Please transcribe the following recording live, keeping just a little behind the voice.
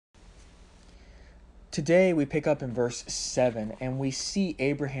Today we pick up in verse 7 and we see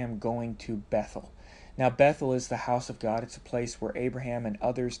Abraham going to Bethel. Now, Bethel is the house of God. It's a place where Abraham and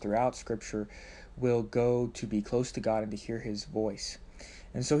others throughout Scripture will go to be close to God and to hear his voice.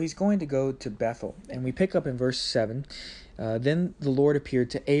 And so he's going to go to Bethel. And we pick up in verse 7. Then the Lord appeared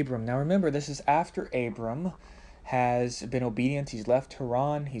to Abram. Now remember, this is after Abram has been obedient. He's left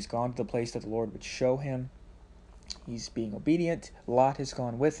Haran. He's gone to the place that the Lord would show him. He's being obedient. Lot has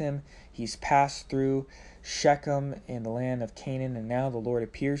gone with him. He's passed through Shechem in the land of Canaan, and now the Lord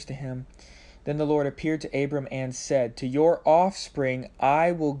appears to him. Then the Lord appeared to Abram and said, "To your offspring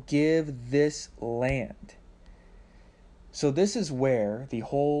I will give this land." So this is where the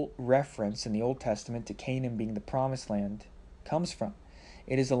whole reference in the Old Testament to Canaan being the promised land comes from.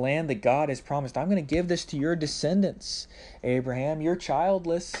 It is a land that God has promised. I'm going to give this to your descendants. Abraham, you're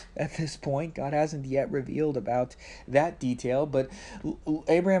childless at this point. God hasn't yet revealed about that detail. But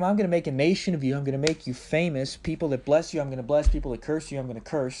Abraham, I'm going to make a nation of you. I'm going to make you famous. People that bless you, I'm going to bless. People that curse you, I'm going to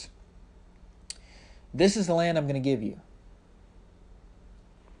curse. This is the land I'm going to give you.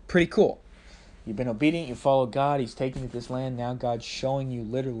 Pretty cool. You've been obedient. You followed God. He's taken you to this land. Now God's showing you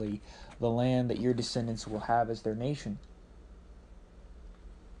literally the land that your descendants will have as their nation.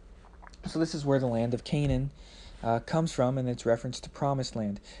 So this is where the land of Canaan comes from, and it's referenced to promised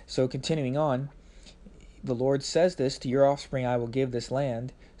land. So continuing on, the Lord says this, "To your offspring I will give this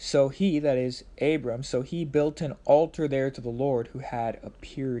land." So he, that is Abram, so he built an altar there to the Lord who had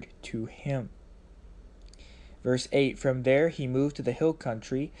appeared to him. Verse 8, from there he moved to the hill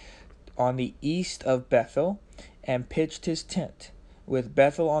country on the east of Bethel and pitched his tent, with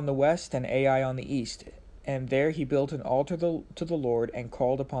Bethel on the west and Ai on the east. And there he built an altar to the Lord and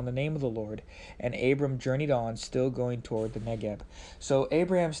called upon the name of the Lord. And Abram journeyed on, still going toward the Negeb. So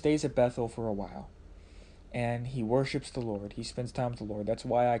Abraham stays at Bethel for a while, and he worships the Lord. He spends time with the Lord. That's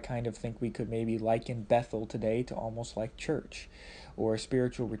why I kind of think we could maybe liken Bethel today to almost like church or a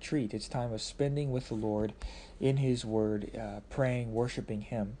spiritual retreat. It's time of spending with the Lord in his word, praying, worshiping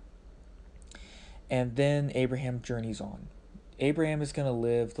him. And then Abraham journeys on. Abraham is going to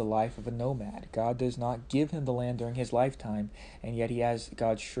live the life of a nomad. God does not give him the land during his lifetime, and yet he has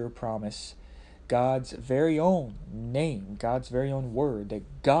God's sure promise, God's very own name, God's very own word,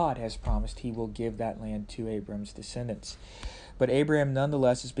 that God has promised he will give that land to Abraham's descendants. But Abraham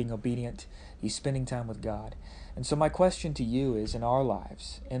nonetheless is being obedient. He's spending time with God. And so my question to you is, in our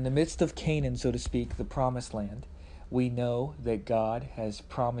lives, in the midst of Canaan, so to speak, the promised land, we know that God has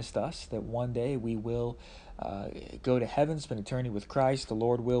promised us that one day we will go to heaven, spend eternity with Christ. The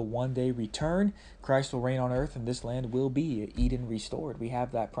Lord will one day return. Christ will reign on earth, and this land will be Eden restored. We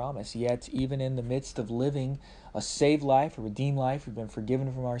have that promise. Yet, even in the midst of living a saved life, a redeemed life, we've been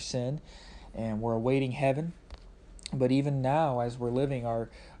forgiven from our sin, and we're awaiting heaven. But even now, as we're living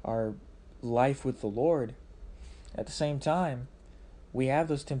our life with the Lord, at the same time, we have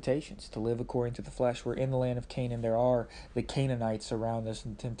those temptations to live according to the flesh. We're in the land of Canaan. There are the Canaanites around us,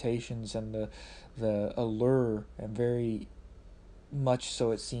 and temptations and the allure, and very much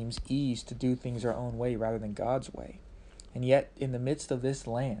so it seems ease to do things our own way rather than God's way. And yet, in the midst of this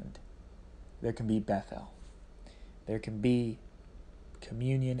land, there can be Bethel. There can be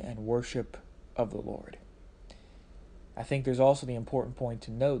communion and worship of the Lord. I think there's also the important point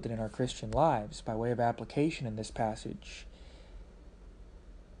to note that in our Christian lives, by way of application in this passage,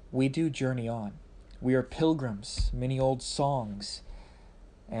 we do journey on. We are pilgrims. Many old songs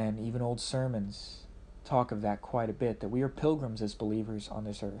and even old sermons talk of that quite a bit, that we are pilgrims as believers on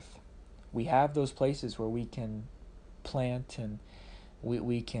this earth. We have those places where we can plant, and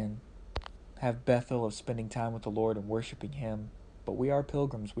we can have Bethel of spending time with the Lord and worshiping him. But we are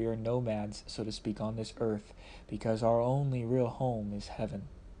pilgrims. We are nomads, so to speak, on this earth, because our only real home is heaven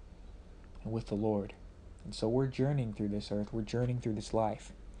and with the Lord. And so we're journeying through this earth. We're journeying through this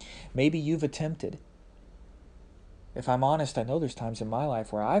life. Maybe you've attempted. If I'm honest, I know there's times in my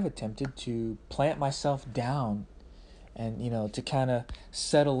life where I've attempted to plant myself down and, to kind of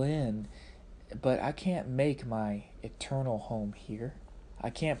settle in. But I can't make my eternal home here.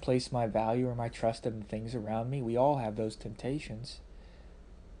 I can't place my value or my trust in the things around me. We all have those temptations.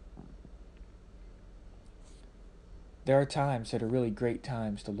 There are times that are really great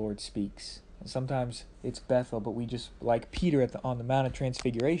times the Lord speaks. And sometimes it's Bethel, but we just, like Peter on the Mount of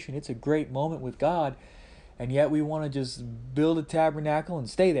Transfiguration, it's a great moment with God, and yet we want to just build a tabernacle and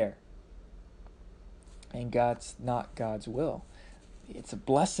stay there. And God's not God's will. It's a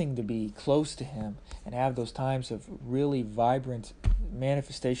blessing to be close to him and have those times of really vibrant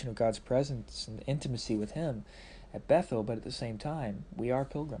manifestation of God's presence and intimacy with him at Bethel, but at the same time, we are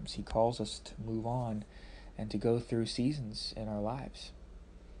pilgrims. He calls us to move on and to go through seasons in our lives.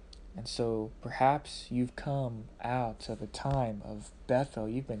 And so perhaps you've come out of a time of Bethel.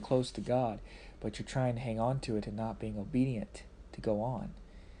 You've been close to God, but you're trying to hang on to it and not being obedient to go on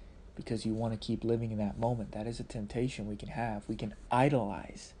because you want to keep living in that moment. That is a temptation we can have. We can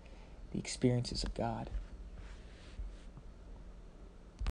idolize the experiences of God.